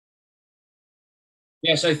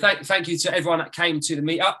Yeah, so thank you to everyone that came to the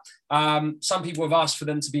meetup. Some people have asked for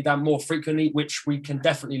them to be done more frequently, which we can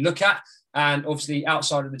definitely look at. And obviously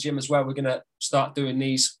outside of the gym as well, we're going to start doing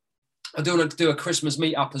these. I do want to do a Christmas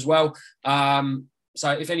meetup as well.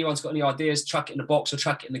 So if anyone's got any ideas, chuck it in the box or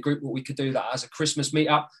chuck it in the group. What we could do that as a Christmas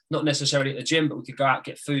meetup, not necessarily at the gym, but we could go out,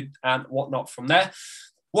 get food and whatnot from there.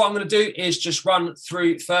 What I'm going to do is just run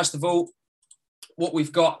through, first of all, what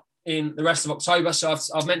we've got in the rest of October. So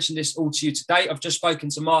I've mentioned this all to you today. I've just spoken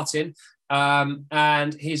to Martin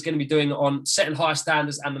and he's going to be doing on setting higher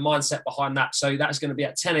standards and the mindset behind that. So that's going to be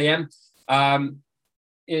at 10 a.m.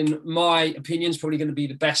 In my opinion, it's probably going to be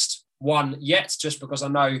the best one yet, just because I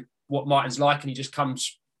know what Martin's like and he just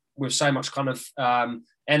comes with so much kind of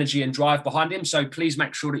energy and drive behind him. So please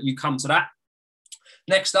make sure that you come to that.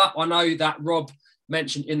 Next up, I know that Rob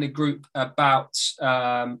mentioned in the group about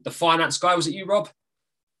the finance guy. Was it you, Rob?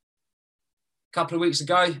 Couple of weeks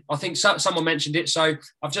ago, I think someone mentioned it. So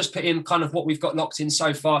I've just put in kind of what we've got locked in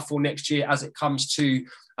so far for next year as it comes to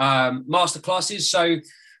masterclasses. So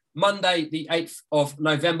Monday, the 8th of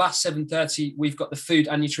November, 7:30, we've got the food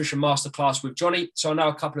and nutrition masterclass with Johnny. So I know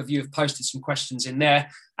a couple of you have posted some questions in there.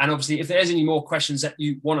 And obviously, if there's any more questions that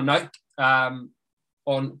you want to know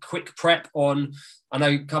on quick prep on, I know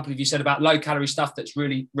a couple of you said about low calorie stuff that's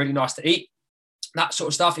really, really nice to eat. That sort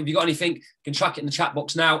of stuff. If you've got anything, you can chuck it in the chat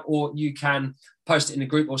box now, or you can post it in the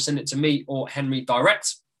group or send it to me or Henry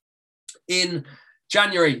direct. In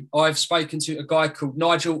January, I've spoken to a guy called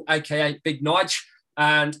Nigel, aka Big Nige,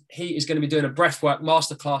 and he is going to be doing a breathwork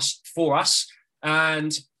masterclass for us.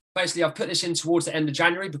 And basically, I've put this in towards the end of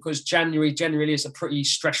January because January generally is a pretty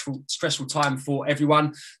stressful time for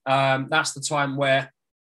everyone. That's the time where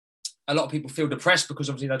a lot of people feel depressed because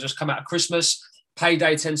obviously they just come out of Christmas.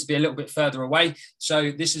 Payday tends to be a little bit further away.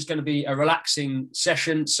 So this is going to be a relaxing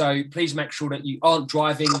session. So please make sure that you aren't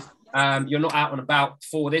driving. You're not out and about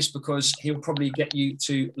for this because he'll probably get you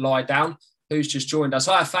to lie down. Who's just joined us?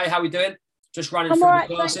 Hi, Faye. How are we doing? Just running through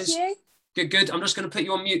the classes. Thank you. Good. I'm just going to put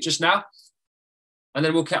you on mute just now. And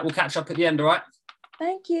then we'll catch up at the end, all right?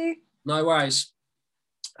 Thank you. No worries.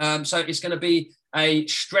 So it's going to be a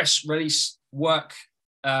stress release work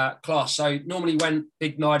class. So normally when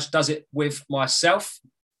Big Nige does it with myself,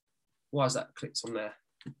 why is that clicked on there?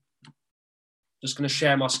 Just going to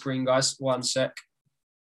share my screen, guys. One sec.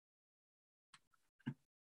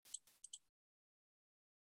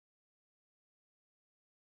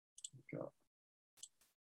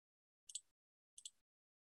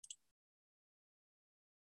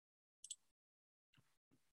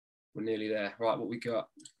 We're nearly there. Right, what we got?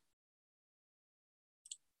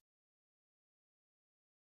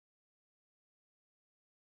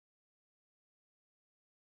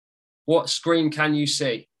 What screen can you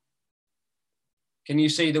see? Can you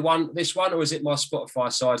see this one, or is it my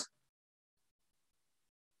Spotify side?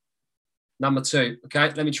 Number 2.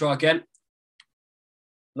 Okay, let me try again.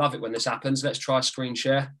 Love it when this happens. Let's try screen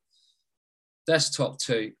share. Desktop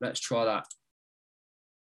 2. Let's try that.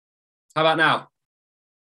 How about now?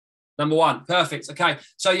 Number 1. Perfect. Okay.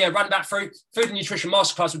 So yeah, run back through food and nutrition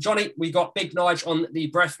masterclass with Johnny. We got Big Nige on the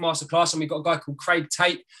breath masterclass, and we've got a guy called Craig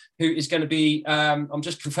Tate, who is going to be, I'm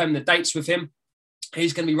just confirming the dates with him.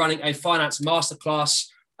 He's going to be running a finance masterclass,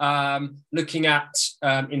 looking at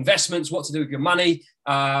investments, what to do with your money,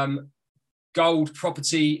 gold,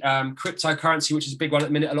 property, cryptocurrency, which is a big one at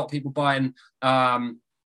the minute. A lot of people buying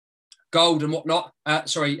gold and whatnot,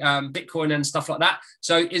 Bitcoin and stuff like that.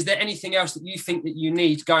 So is there anything else that you think that you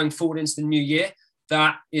need going forward into the new year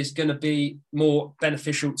that is going to be more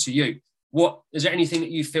beneficial to you? Is there anything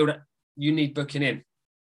that you feel that you need booking in?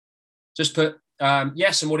 Just put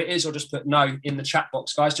yes and what it is, or just put no in the chat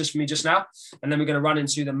box, guys, just for me just now. And then we're going to run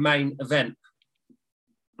into the main event.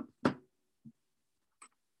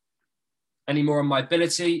 Any more on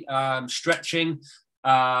mobility, stretching,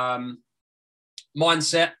 mindset,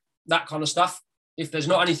 that kind of stuff. If there's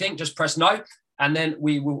not anything, just press no, and then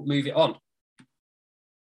we will move it on.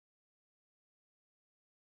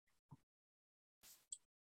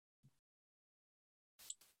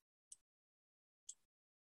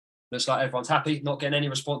 Looks like everyone's happy, not getting any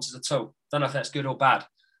responses at all. Don't know if that's good or bad.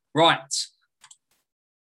 Right.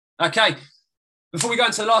 Okay. Before we go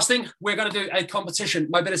into the last thing, we're going to do a competition.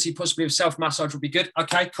 Mobility, possibly with self-massage would be good.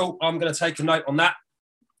 Okay, cool. I'm going to take a note on that.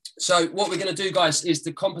 So what we're going to do, guys, is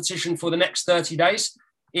the competition for the next 30 days.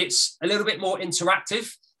 It's a little bit more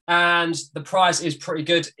interactive, and the prize is pretty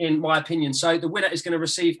good, in my opinion. So the winner is going to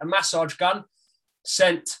receive a massage gun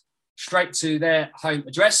sent straight to their home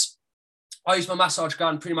address. I use my massage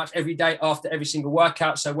gun pretty much every day after every single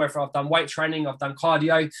workout. So whether I've done weight training, I've done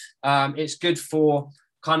cardio, it's good for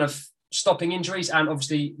kind of stopping injuries and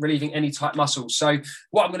obviously relieving any tight muscles. So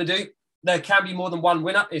what I'm going to do, there can be more than one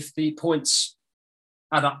winner if the points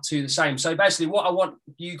add up to the same. So basically what I want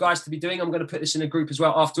you guys to be doing, I'm going to put this in a group as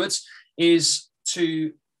well afterwards, is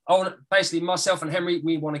basically myself and Henry,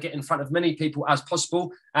 we want to get in front of many people as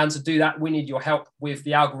possible. And to do that, we need your help with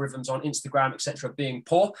the algorithms on Instagram, etc., being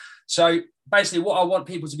poor. So basically what I want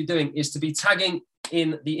people to be doing is to be tagging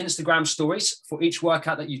in the Instagram stories for each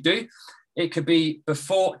workout that you do. It could be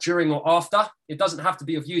before, during, or after. It doesn't have to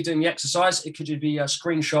be of you doing the exercise. It could just be a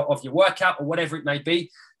screenshot of your workout or whatever it may be.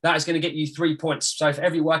 That is going to get you 3 points. So for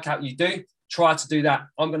every workout you do, try to do that.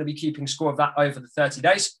 I'm going to be keeping score of that over the 30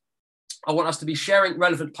 days. I want us to be sharing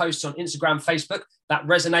relevant posts on Instagram, Facebook that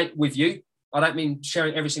resonate with you. I don't mean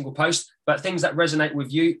sharing every single post, but things that resonate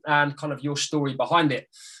with you and kind of your story behind it.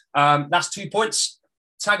 That's 2 points.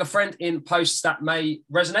 Tag a friend in posts that may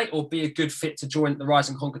resonate or be a good fit to join the Rise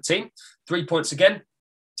and Conquer team. 3 points again.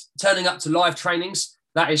 Turning up to live trainings,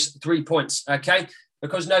 that is 3 points, okay?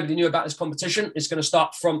 Because nobody knew about this competition, it's going to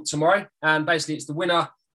start from tomorrow. And basically, it's the winner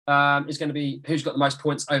is going to be who's got the most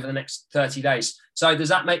points over the next 30 days. So does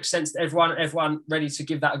that make sense to everyone? Everyone ready to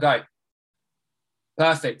give that a go?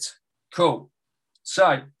 Perfect. Cool.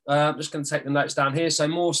 So I'm just going to take the notes down here. So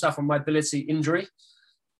more stuff on mobility injury.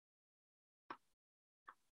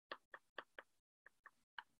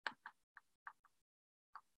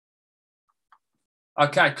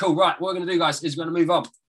 Okay, cool. Right. What we're going to do, guys, is we're going to move on.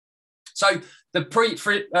 So the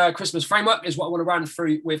pre-Christmas framework is what I want to run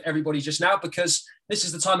through with everybody just now, because this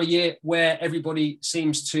is the time of year where everybody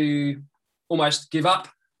seems to almost give up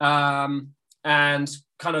and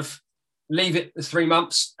kind of leave it the 3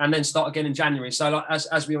 months and then start again in January. So like,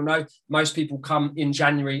 as we all know, most people come in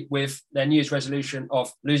January with their New Year's resolution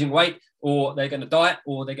of losing weight, or they're going to diet,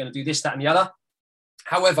 or they're going to do this, that, and the other.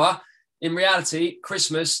 However, in reality,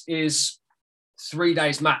 Christmas is 3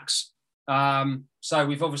 days max. So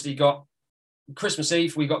we've obviously got Christmas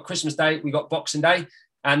Eve, we got Christmas Day, we got Boxing Day,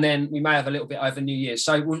 and then we may have a little bit over New Year's.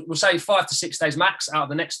 So we'll say 5 to 6 days max out of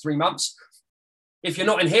the next 3 months. If you're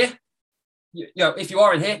not in here, if you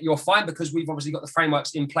are in here, you're fine, because we've obviously got the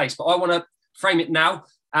frameworks in place. But I want to frame it now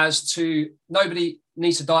as to nobody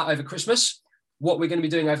needs to diet over Christmas. What we're going to be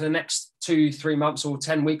doing over the next 2-3 months or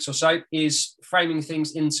 10 weeks or so is framing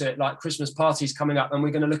things into it, like Christmas parties coming up, and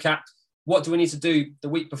we're going to look at what do we need to do the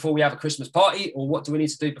week before we have a Christmas party, or what do we need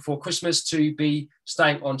to do before Christmas to be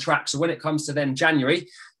staying on track. So when it comes to then January,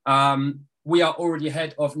 we are already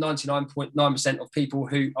ahead of 99.9% of people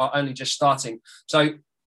who are only just starting. So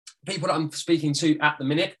people that I'm speaking to at the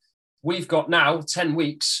minute, we've got now 10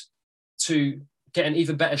 weeks to get in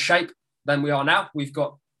even better shape than we are now. We've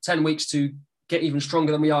got 10 weeks to get even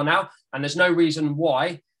stronger than we are now. And there's no reason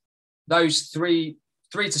why those three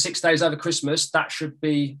to 6 days over Christmas, that should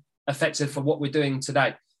be effective for what we're doing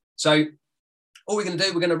today. So all we're going to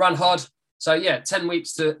do, we're going to run hard. So yeah, 10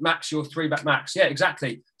 weeks to max your 3-back max. Yeah,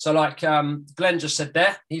 exactly. So like Glenn just said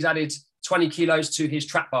there, he's added 20 kilos to his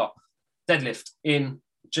trap bar deadlift in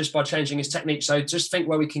just by changing his technique. So just think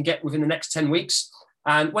where we can get within the next 10 weeks.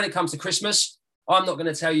 And when it comes to Christmas, I'm not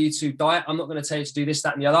going to tell you to diet. I'm not going to tell you to do this,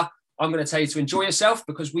 that, and the other. I'm going to tell you to enjoy yourself,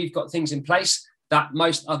 because we've got things in place that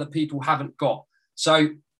most other people haven't got. So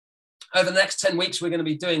over the next 10 weeks, we're going to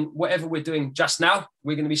be doing whatever we're doing just now.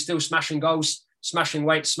 We're going to be still smashing goals, smashing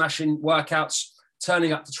weights, smashing workouts,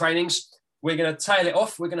 turning up to trainings. We're going to tail it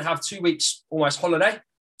off. We're going to have 2 weeks almost holiday.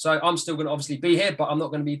 So I'm still going to obviously be here, but I'm not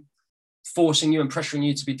going to be forcing you and pressuring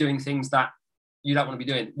you to be doing things that you don't want to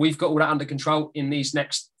be doing. We've got all that under control in these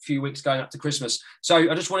next few weeks going up to Christmas.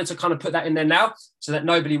 So I just wanted to kind of put that in there now so that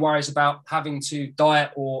nobody worries about having to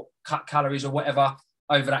diet or cut calories or whatever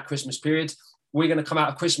over that Christmas period. We're going to come out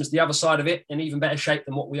of Christmas, the other side of it, in even better shape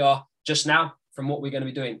than what we are just now from what we're going to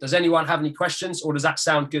be doing. Does anyone have any questions, or does that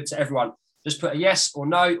sound good to everyone? Just put a yes or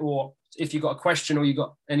no, or if you've got a question or you've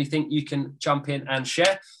got anything, you can jump in and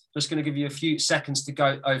share. Just going to give you a few seconds to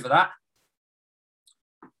go over that.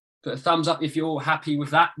 Put a thumbs up if you're all happy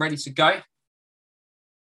with that, ready to go.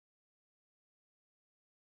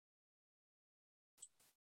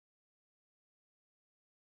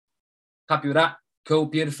 Happy with that? Cool,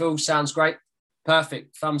 beautiful, sounds great.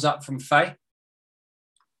 Perfect, thumbs up from Faye.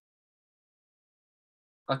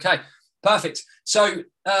 Okay, perfect. So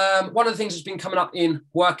one of the things that's been coming up in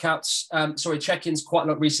workouts, check-ins quite a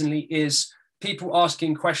lot recently, is people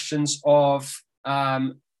asking questions of,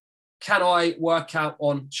 can I work out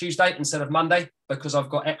on Tuesday instead of Monday because I've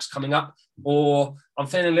got X coming up? Or I'm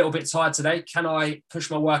feeling a little bit tired today. Can I push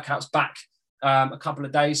my workouts back a couple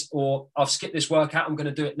of days? Or I've skipped this workout, I'm going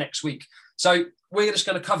to do it next week. So we're just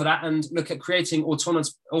going to cover that and look at creating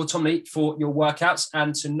autonomy for your workouts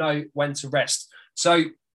and to know when to rest. So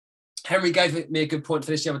Henry gave me a good point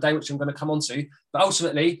for this the other day, which I'm going to come on to. But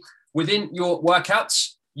ultimately, within your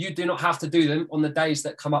workouts, you do not have to do them on the days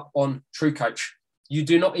that come up on True Coach. You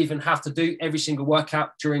do not even have to do every single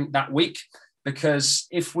workout during that week, because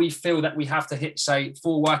if we feel that we have to hit, say,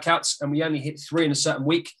 4 workouts and we only hit 3 in a certain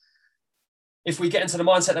week, if we get into the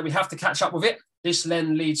mindset that we have to catch up with it, this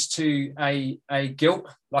then leads to a guilt,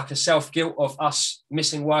 like a self-guilt of us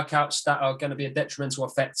missing workouts that are going to be a detrimental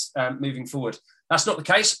effect moving forward. That's not the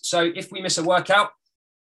case. So if we miss a workout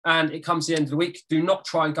and it comes to the end of the week, do not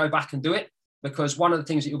try and go back and do it, because one of the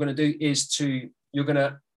things that you're going to do is you're going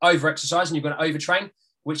to over-exercise and you're going to overtrain,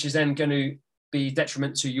 which is then going to be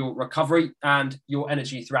detriment to your recovery and your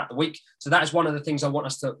energy throughout the week. So that is one of the things I want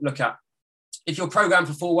us to look at. If you're programmed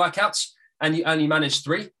for 4 workouts and you only manage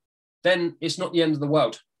 3, then it's not the end of the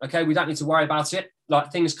world. Okay, we don't need to worry about it.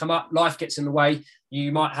 Like, things come up, life gets in the way.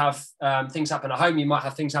 You might have things happen at home. You might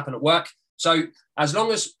have things happen at work. So as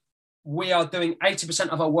long as we are doing 80%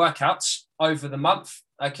 of our workouts over the month,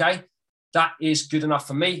 okay, that is good enough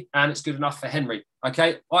for me and it's good enough for Henry.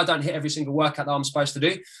 Okay, I don't hit every single workout that I'm supposed to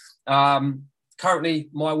do. Currently,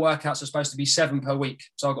 my workouts are supposed to be 7 per week.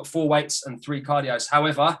 So I've got 4 weights and 3 cardios.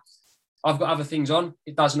 However, I've got other things on.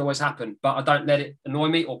 It doesn't always happen, but I don't let it annoy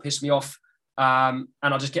me or piss me off. And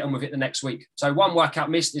I'll just get on with it the next week. So 1 workout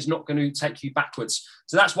missed is not going to take you backwards.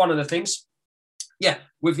 So that's one of the things. Yeah.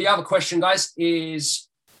 With the other question, guys, is,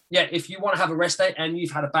 if you want to have a rest day and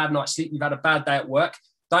you've had a bad night's sleep, you've had a bad day at work,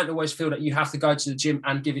 don't always feel that you have to go to the gym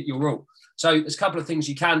and give it your all. So there's a couple of things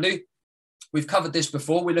you can do. We've covered this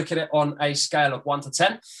before. We look at it on a scale of 1 to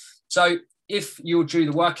 10. So if you'll do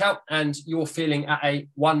the workout and you're feeling at a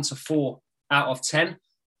 1 to 4 out of 10,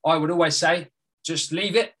 I would always say just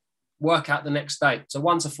leave it, work out the next day. So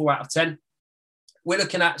 1 to 4 out of 10. We're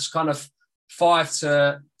looking at kind of 5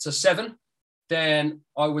 to 7. Then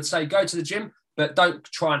I would say go to the gym, but don't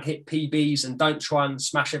try and hit PBs and don't try and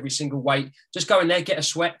smash every single weight. Just go in there, get a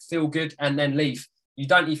sweat, feel good, and then leave. You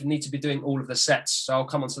don't even need to be doing all of the sets. So I'll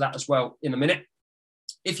come on to that as well in a minute.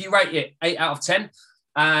 If you rate it 8 out of 10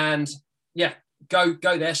 and go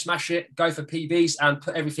there, smash it, go for PBs and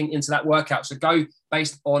put everything into that workout. So go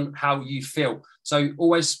based on how you feel. So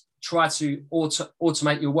always try to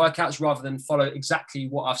automate your workouts rather than follow exactly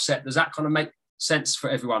what I've said. Does that kind of make sense for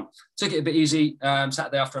everyone? Took it a bit easy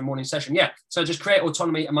Saturday after a morning session. Yeah. So just create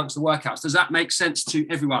autonomy amongst the workouts. Does that make sense to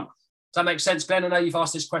everyone? Does that make sense, Glenn? I know you've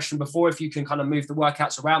asked this question before, if you can kind of move the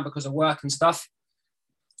workouts around because of work and stuff.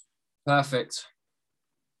 Perfect.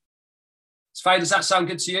 Faye, does that sound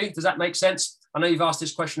good to you? Does that make sense? I know you've asked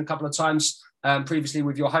this question a couple of times previously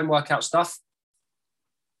with your home workout stuff.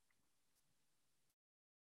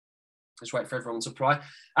 Just wait for everyone to reply.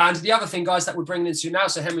 And the other thing, guys, that we're bringing into now,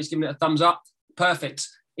 so Henry's giving it a thumbs up, perfect,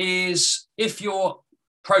 is if your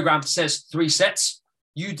program says 3 sets,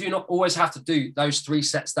 you do not always have to do those 3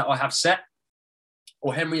 sets that I have set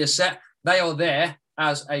or Henry has set. They are there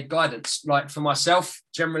as a guidance. Like for myself,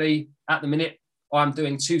 generally at the minute, I'm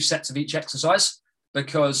doing 2 sets of each exercise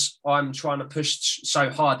because I'm trying to push so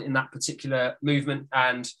hard in that particular movement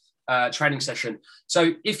and training session.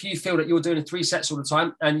 So if you feel that you're doing 3 sets all the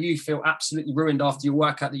time and you feel absolutely ruined after your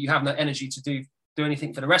workout, that you have no energy to do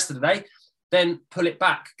anything for the rest of the day, then pull it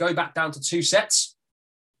back, go back down to 2 sets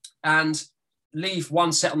and leave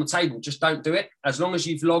 1 set on the table. Just don't do it. As long as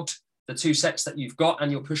you've logged the 2 sets that you've got and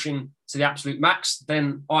you're pushing to the absolute max,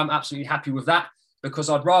 then I'm absolutely happy with that, because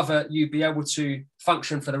I'd rather you be able to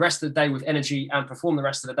function for the rest of the day with energy and perform the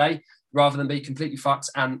rest of the day rather than be completely fucked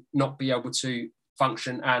and not be able to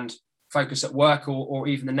function and focus at work or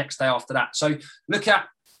even the next day after that. So look at,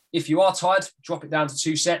 if you are tired, drop it down to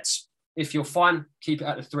 2 sets. If you're fine, keep it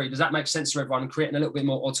at the 3. Does that make sense to everyone? And creating a little bit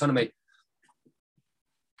more autonomy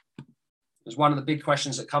is one of the big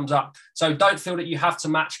questions that comes up. So don't feel that you have to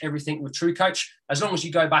match everything with True Coach. As long as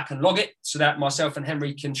you go back and log it so that myself and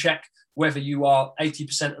Henry can check whether you are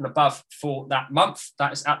 80% and above for that month,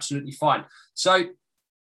 that is absolutely fine. So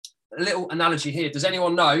a little analogy here. Does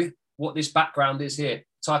anyone know what this background is here?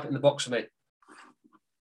 Type it in the box for me.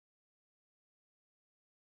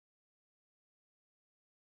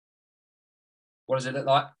 What does it look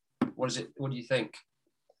like? What do you think?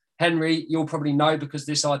 Henry, you'll probably know because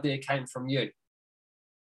this idea came from you.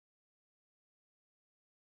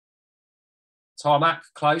 Tarmac,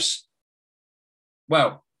 close.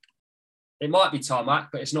 Well, it might be tarmac,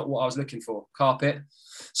 but it's not what I was looking for. Carpet.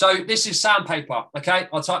 So this is sandpaper, okay?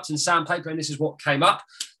 I typed in sandpaper and this is what came up.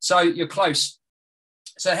 So you're close.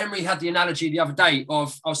 So Henry had the analogy the other day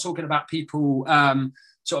of, I was talking about people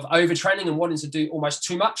sort of overtraining and wanting to do almost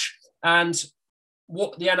too much. And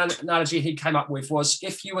what the analogy he came up with was,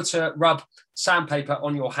 if you were to rub sandpaper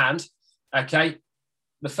on your hand, okay,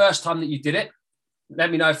 the first time that you did it, let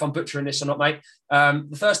me know if I'm butchering this or not, mate.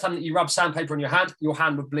 The first time that you rub sandpaper on your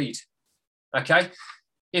hand would bleed. Okay.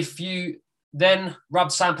 If you then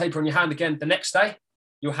rub sandpaper on your hand again the next day,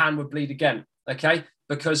 your hand would bleed again. Okay.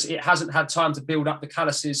 Because it hasn't had time to build up the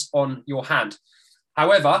calluses on your hand.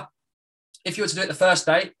 However, if you were to do it the first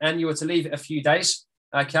day and you were to leave it a few days,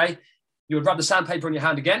 okay, you would rub the sandpaper on your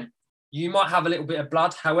hand again. You might have a little bit of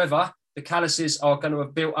blood. However, the calluses are going to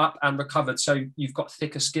have built up and recovered. So you've got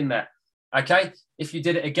thicker skin there. Okay. If you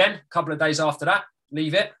did it again, a couple of days after that,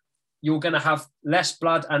 leave it, you're going to have less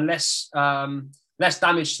blood and less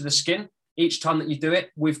damage to the skin each time that you do it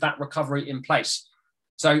with that recovery in place.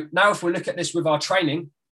 So now if we look at this with our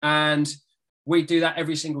training, and we do that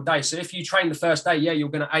every single day. So if you train the first day, yeah, you're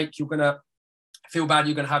going to ache, you're going to feel bad,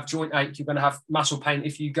 you're going to have joint ache, you're going to have muscle pain.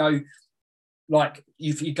 If you go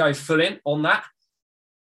full in on that,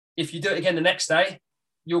 if you do it again the next day,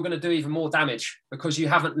 you're going to do even more damage because you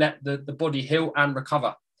haven't let the body heal and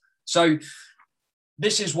recover. So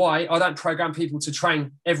this is why I don't program people to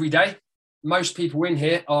train every day. Most people in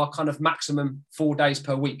here are kind of maximum 4 days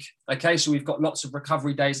per week. Okay. So we've got lots of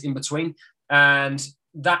recovery days in between, and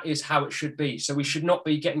that is how it should be. So we should not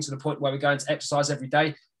be getting to the point where we're going to exercise every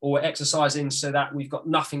day, or we're exercising so that we've got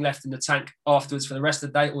nothing left in the tank afterwards for the rest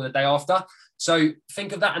of the day or the day after. So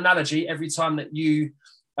think of that analogy every time that you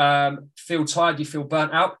feel tired, you feel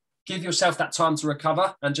burnt out, give yourself that time to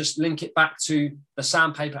recover and just link it back to the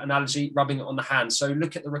sandpaper analogy, rubbing it on the hand. So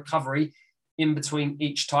look at the recovery in between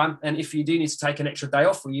each time. And if you do need to take an extra day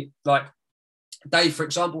off, or you, like Dave, for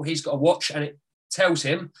example, he's got a watch and it tells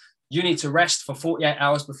him you need to rest for 48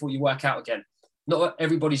 hours before you work out again. Not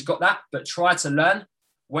everybody's got that, but try to learn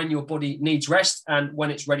when your body needs rest and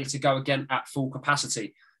when it's ready to go again at full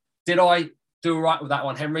capacity. Did I do all right with that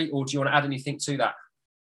one, Henry, or do you want to add anything to that?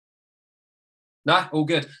 No, all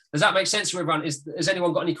good. Does that make sense to everyone? Has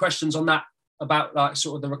anyone got any questions on that about like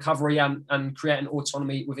sort of the recovery and creating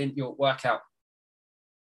autonomy within your workout?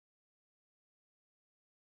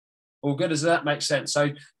 All good. Does that make sense? So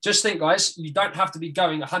just think, guys, you don't have to be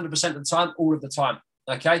going 100% of the time, all of the time.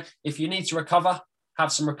 Okay. If you need to recover,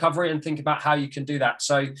 have some recovery and think about how you can do that.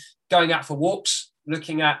 So going out for walks,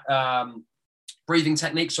 looking at breathing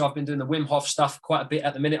techniques. So I've been doing the Wim Hof stuff quite a bit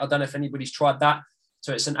at the minute. I don't know if anybody's tried that.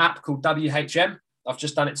 So it's an app called WHM. I've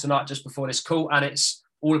just done it tonight just before this call, and it's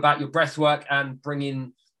all about your breath work and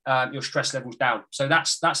bringing your stress levels down. So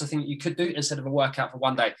that's the thing that you could do instead of a workout for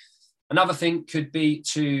one day. Another thing could be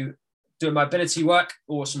to do a mobility work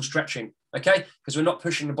or some stretching, okay? Because we're not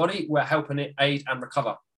pushing the body, we're helping it aid and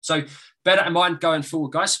recover. So bear that in mind going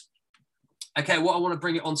forward, guys. Okay, what I want to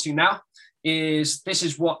bring it onto now is this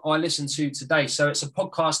is what I listened to today. So it's a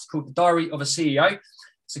podcast called The Diary of a CEO.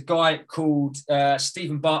 It's a guy called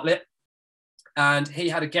Stephen Bartlett, and he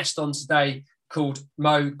had a guest on today called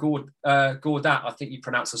Mo Gaudat, I think you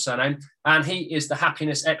pronounce the surname, and he is the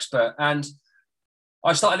happiness expert. And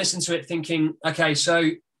I started listening to it thinking, okay,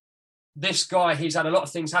 so this guy, he's had a lot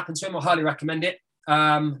of things happen to him. I highly recommend it.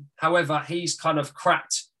 However, he's kind of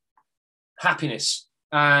cracked happiness.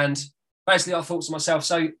 And basically I thought to myself,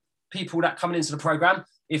 so people that coming into the program,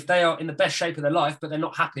 if they are in the best shape of their life, but they're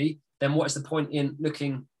not happy, then what is the point in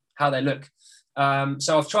looking how they look?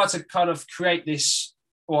 So I've tried to kind of create this,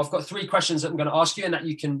 or I've got 3 questions that I'm going to ask you and that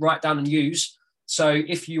you can write down and use. So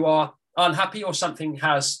if you are unhappy or something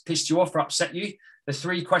has pissed you off or upset you, the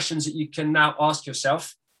 3 questions that you can now ask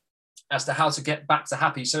yourself as to how to get back to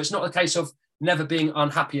happy. So it's not a case of never being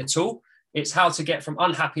unhappy at all. It's how to get from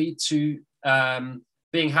unhappy to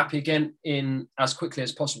being happy again in as quickly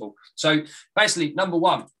as possible. So basically, number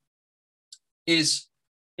 1 is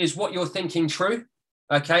what you're thinking true,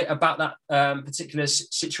 okay, about that particular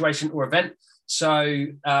situation or event. So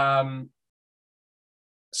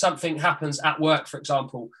something happens at work, for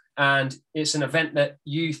example, and it's an event that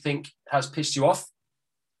you think has pissed you off.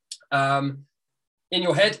 In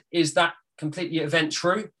your head, is that completely event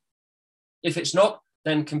true? If it's not,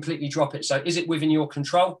 then completely drop it. So is it within your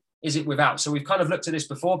control? Is it without? So we've kind of looked at this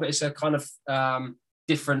before, but it's a kind of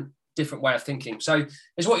different way of thinking. So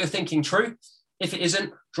is what you're thinking true? If it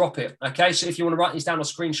isn't, drop it. Okay. So if you want to write these down or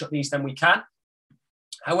screenshot these, then we can.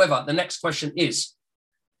 However, the next question is,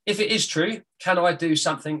 if it is true, can I do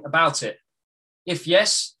something about it? If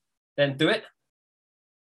yes, then do it.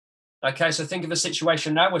 Okay. So think of a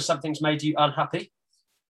situation now where something's made you unhappy.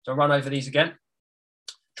 So I'll run over these again.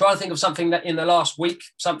 Try and think of something that in the last week,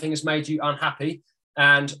 something has made you unhappy,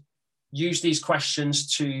 and use these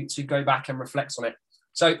questions to go back and reflect on it.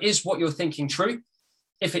 So is what you're thinking true?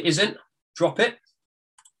 If it isn't, drop it.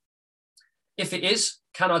 If it is,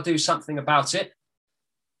 can I do something about it?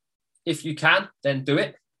 If you can, then do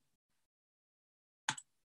it.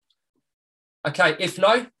 Okay, if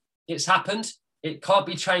no, it's happened. It can't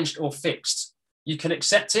be changed or fixed. You can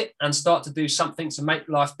accept it and start to do something to make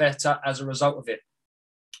life better as a result of it.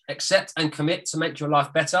 Accept and commit to make your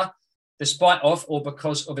life better, despite of or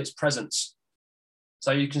because of its presence.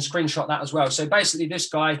 So you can screenshot that as well. So basically this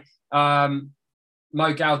guy, Mo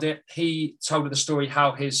Gaudit, he told the story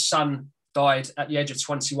how his son died at the age of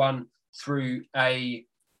 21 through a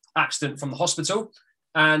accident from the hospital.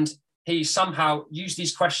 And he somehow used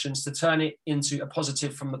these questions to turn it into a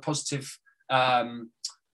positive from the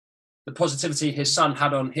positivity his son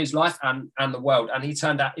had on his life and the world. And he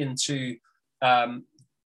turned that into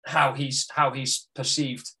how he's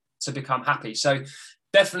perceived to become happy. So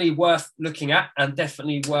definitely worth looking at and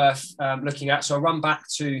definitely worth looking at. So I'll run back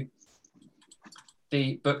to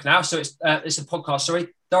the book now. So it's a podcast, sorry.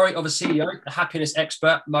 Diary of a CEO, the happiness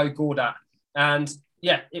expert, Mo Gaudit. And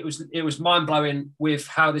yeah, it was mind-blowing with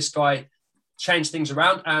how this guy changed things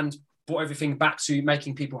around and brought everything back to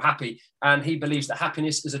making people happy. And he believes that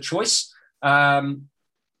happiness is a choice,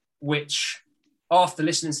 which after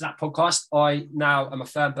listening to that podcast, I now am a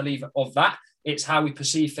firm believer of that. It's how we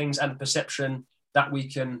perceive things and the perception that we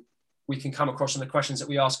can come across and the questions that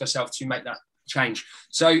we ask ourselves to make that change.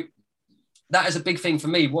 So that is a big thing for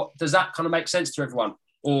me. What does that kind of make sense to everyone?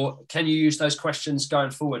 Or can you use those questions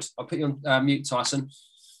going forward? I'll put you on mute, Tyson.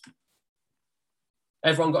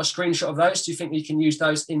 Everyone got a screenshot of those? Do you think you can use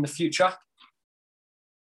those in the future?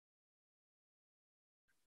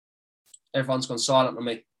 Everyone's gone silent on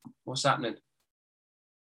me. What's happening?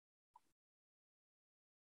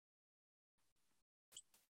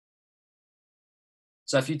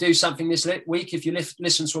 So if you do something this week, if you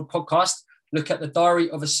listen to a podcast, look at the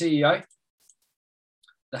Diary of a CEO,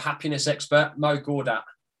 the happiness expert, Mo Gaudit.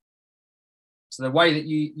 So the way that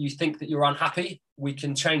you think that you're unhappy, we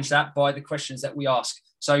can change that by the questions that we ask.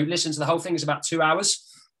 So listen to the whole thing. It's about 2 hours.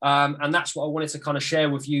 And that's what I wanted to kind of share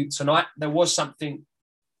with you tonight. There was something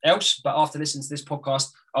else, but after listening to this podcast,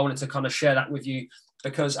 I wanted to kind of share that with you,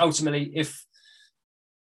 because ultimately, if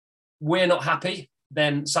we're not happy,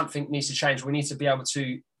 then something needs to change. We need to be able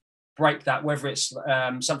to break that, whether it's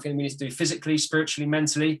something we need to do physically, spiritually,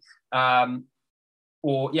 mentally,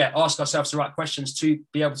 or ask ourselves the right questions to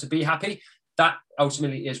be able to be happy. That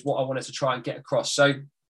ultimately is what I wanted to try and get across. So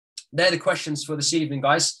they're the questions for this evening,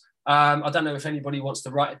 guys. I don't know if anybody wants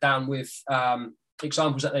to write it down with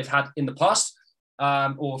examples that they've had in the past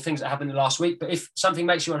or things that happened in the last week. But if something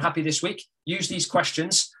makes you unhappy this week, use these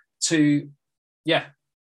questions to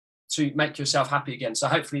make yourself happy again. So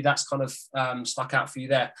hopefully that's kind of stuck out for you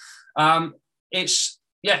there. It's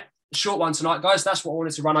a short one tonight, guys. That's what I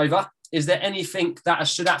wanted to run over. Is there anything that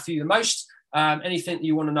has stood out for you the most? Anything that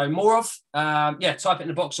you want to know more of? Type it in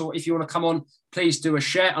the box, or if you want to come on, please do a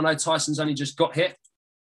share. I know Tyson's only just got here.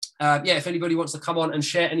 If anybody wants to come on and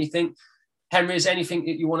share anything. Henry, is there anything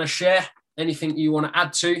that you want to share? Anything you want to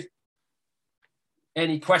add to?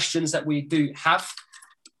 Any questions that we do have?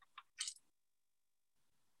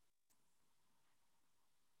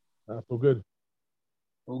 That's all good.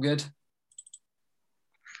 All good?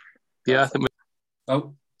 Yeah, I think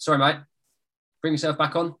Oh, sorry, mate. Bring yourself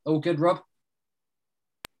back on. All good, Rob?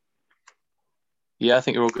 Yeah, I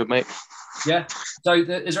think you're all good, mate. Yeah. So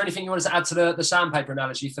is there anything you wanted to add to the sandpaper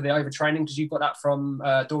analogy for the overtraining? Because you've got that from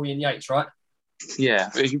Dorian Yates, right? Yeah,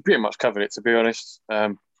 you pretty much covered it, to be honest.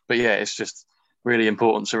 But yeah, it's just really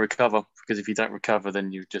important to recover, because if you don't recover,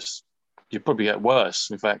 then you probably get worse,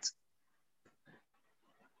 in fact.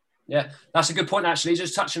 Yeah, that's a good point, actually.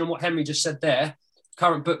 Just touching on what Henry just said there,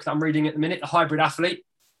 current book that I'm reading at the minute, The Hybrid Athlete.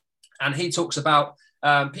 And he talks about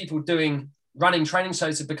people doing running training.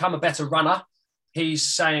 So to become a better runner, he's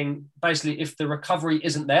saying basically if the recovery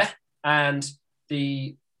isn't there and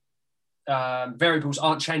the variables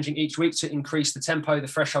aren't changing each week to increase the tempo, the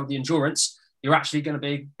threshold, the endurance, you're actually going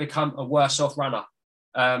to become a worse off runner.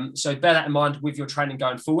 So bear that in mind with your training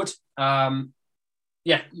going forward.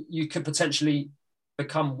 You could potentially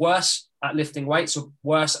become worse at lifting weights or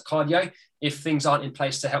worse at cardio if things aren't in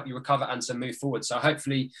place to help you recover and to move forward. So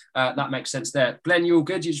hopefully that makes sense there. Glenn, you all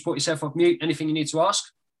good? You just put yourself off mute. Anything you need to ask?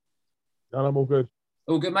 No, I'm all good.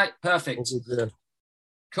 All good, mate? Perfect. All good, yeah.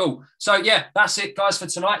 Cool. So yeah, that's it, guys, for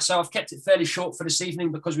tonight. So I've kept it fairly short for this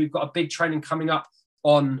evening because we've got a big training coming up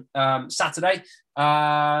on Saturday. What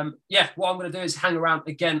I'm going to do is hang around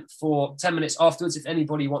again for 10 minutes afterwards if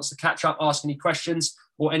anybody wants to catch up, ask any questions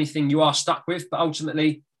or anything you are stuck with. But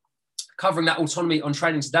ultimately, covering that autonomy on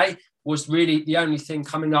training today was really the only thing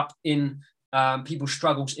coming up in people's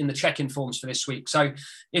struggles in the check-in forms for this week. So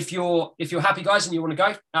if you're happy, guys, and you want to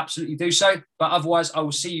go, absolutely do so. But otherwise, I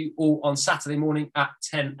will see you all on Saturday morning at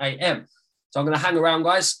 10 a.m. So I'm going to hang around,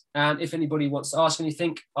 guys. And if anybody wants to ask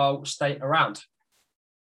anything, I'll stay around.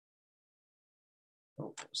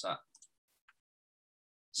 Oh, what's that?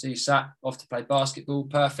 See, Sat off to play basketball.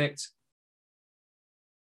 Perfect.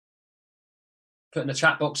 Put in the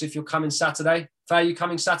chat box if you're coming Saturday. Faye, you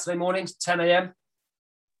coming Saturday mornings, 10 a.m.?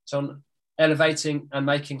 It's on elevating and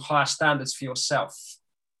making higher standards for yourself.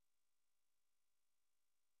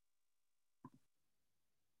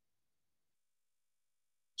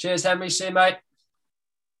 Cheers, Henry. See you, mate.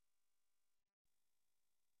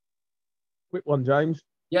 Quick one, James.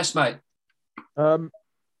 Yes, mate. Are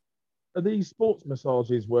these sports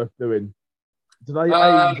massages worth doing? Do they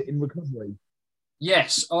aid in recovery?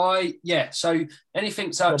 Yes, So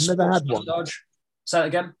anything to I've never had one. Massage. Say that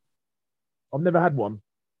again. I've never had one.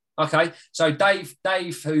 Okay, so Dave,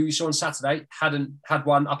 who you saw on Saturday, hadn't had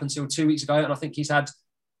one up until 2 weeks ago, and I think he's had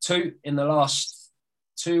 2 in the last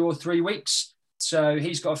 2 or 3 weeks. So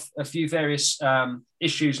he's got a few various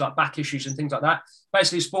issues like back issues and things like that.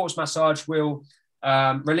 Basically, sports massage will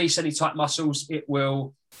release any tight muscles. It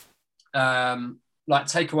will like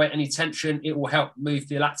take away any tension. It will help move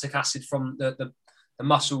the lactic acid from the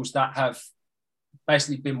muscles that have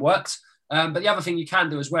basically been worked. But the other thing you can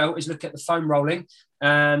do as well is look at the foam rolling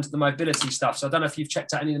and the mobility stuff. So I don't know if you've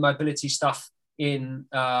checked out any of the mobility stuff in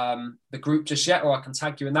the group just yet, or I can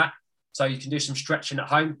tag you in that. So you can do some stretching at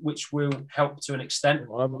home, which will help to an extent.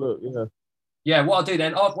 I'll have a look, yeah. Yeah, what I'll do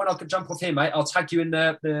then, when I can jump off here, mate, I'll tag you in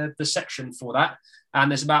the section for that.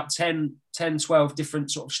 And there's about 10, 12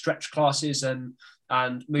 different sort of stretch classes and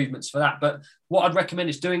movements for that. But what I'd recommend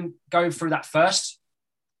is going through that first.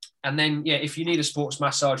 And then, yeah, if you need a sports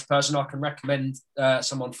massage person, I can recommend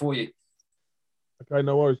someone for you. Okay,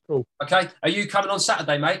 no worries, cool. Okay, are you coming on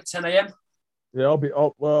Saturday, mate, 10 a.m.? Yeah, I'll be.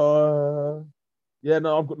 Yeah,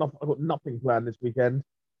 no, I've got nothing planned this weekend.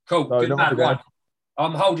 Cool, so good man. Right.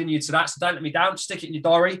 I'm holding you to that, so don't let me down. Stick it in your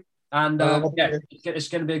diary, and yeah, it's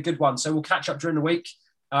going to be a good one. So we'll catch up during the week.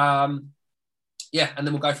 Yeah, and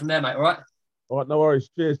then we'll go from there, mate. All right. All right, no worries.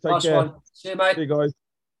 Cheers. Take care. See you, mate. See you guys.